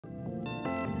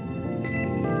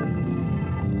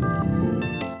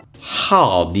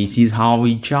This is how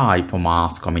we jive for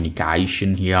mass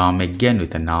communication. Here I'm again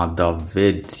with another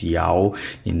video.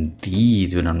 In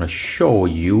this I'm going to show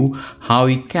you how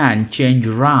you can change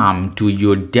RAM to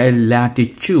your Dell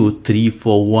Latitude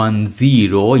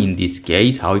 3410. In this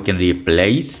case, how you can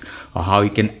replace or how you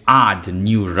can add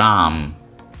new RAM.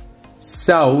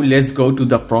 So let's go to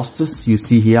the process. You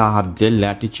see here I have Dell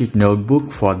Latitude notebook.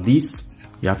 For this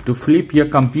you have to flip your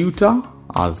computer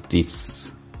as this.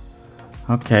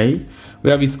 Okay, we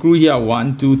have a screw here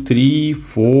 1 2 3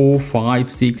 4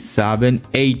 5 6 7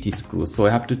 8 screws. So I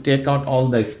have to take out all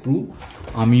the screw.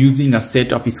 I'm using a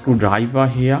set of screwdriver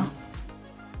here.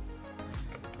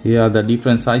 Here are the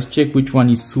different size. Check which one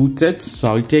is suited.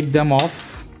 So I'll take them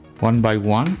off one by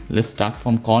one. Let's start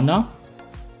from corner.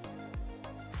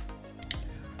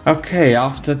 Okay,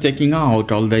 after taking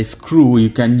out all the screw, you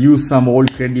can use some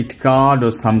old credit card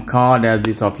or some card as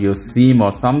this of your SIM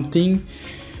or something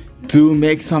to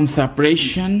make some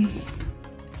separation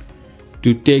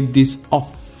to take this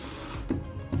off.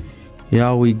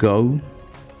 Here we go.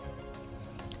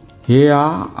 Here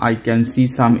I can see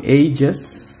some edges,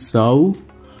 so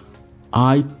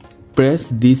I press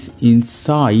this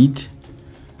inside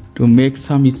to make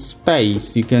some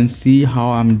space. You can see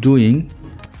how I'm doing.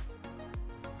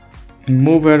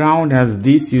 Move around as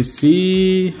this. You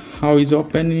see how it's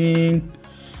opening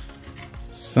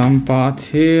some part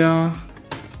here.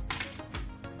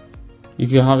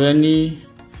 If you have any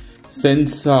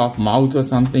sensor of mouse or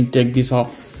something, take this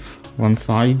off one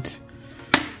side.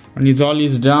 When it's all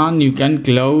is done, you can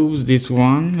close this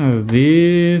one as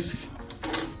this.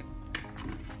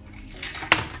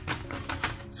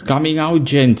 It's coming out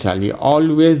gently.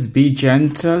 Always be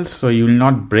gentle so you will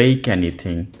not break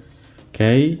anything.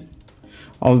 Okay,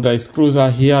 all the screws are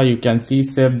here. You can see,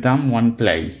 save them one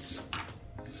place.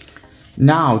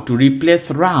 Now to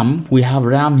replace RAM, we have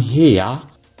RAM here.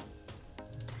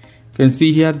 You can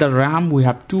see here the RAM, we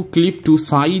have two clips, two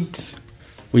sides.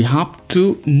 We have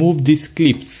to move these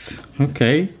clips.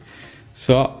 Okay,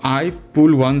 so I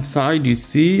pull one side, you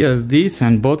see, as this,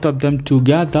 and both of them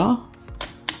together,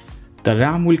 the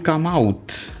RAM will come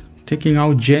out. Taking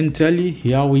out gently.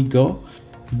 Here we go.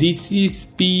 This is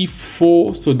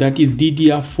P4, so that is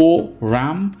DDR4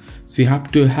 RAM. So you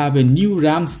have to have a new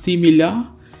RAM similar.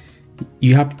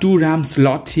 You have two RAM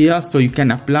slots here, so you can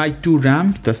apply two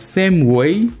RAM the same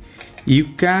way. You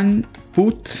can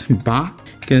put back.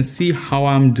 You can see how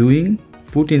I'm doing.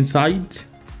 Put inside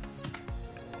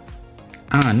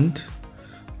and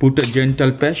put a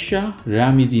gentle pressure.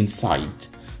 RAM is inside.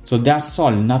 So that's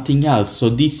all, nothing else. So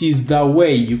this is the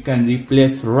way you can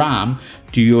replace RAM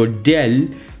to your Dell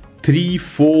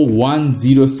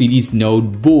 3410 series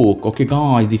notebook. Okay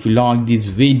guys, if you like this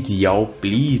video,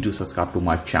 please do subscribe to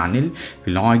my channel. If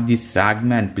you like this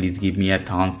segment, please give me a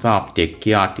thumbs up. Take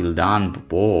care till then,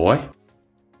 bye.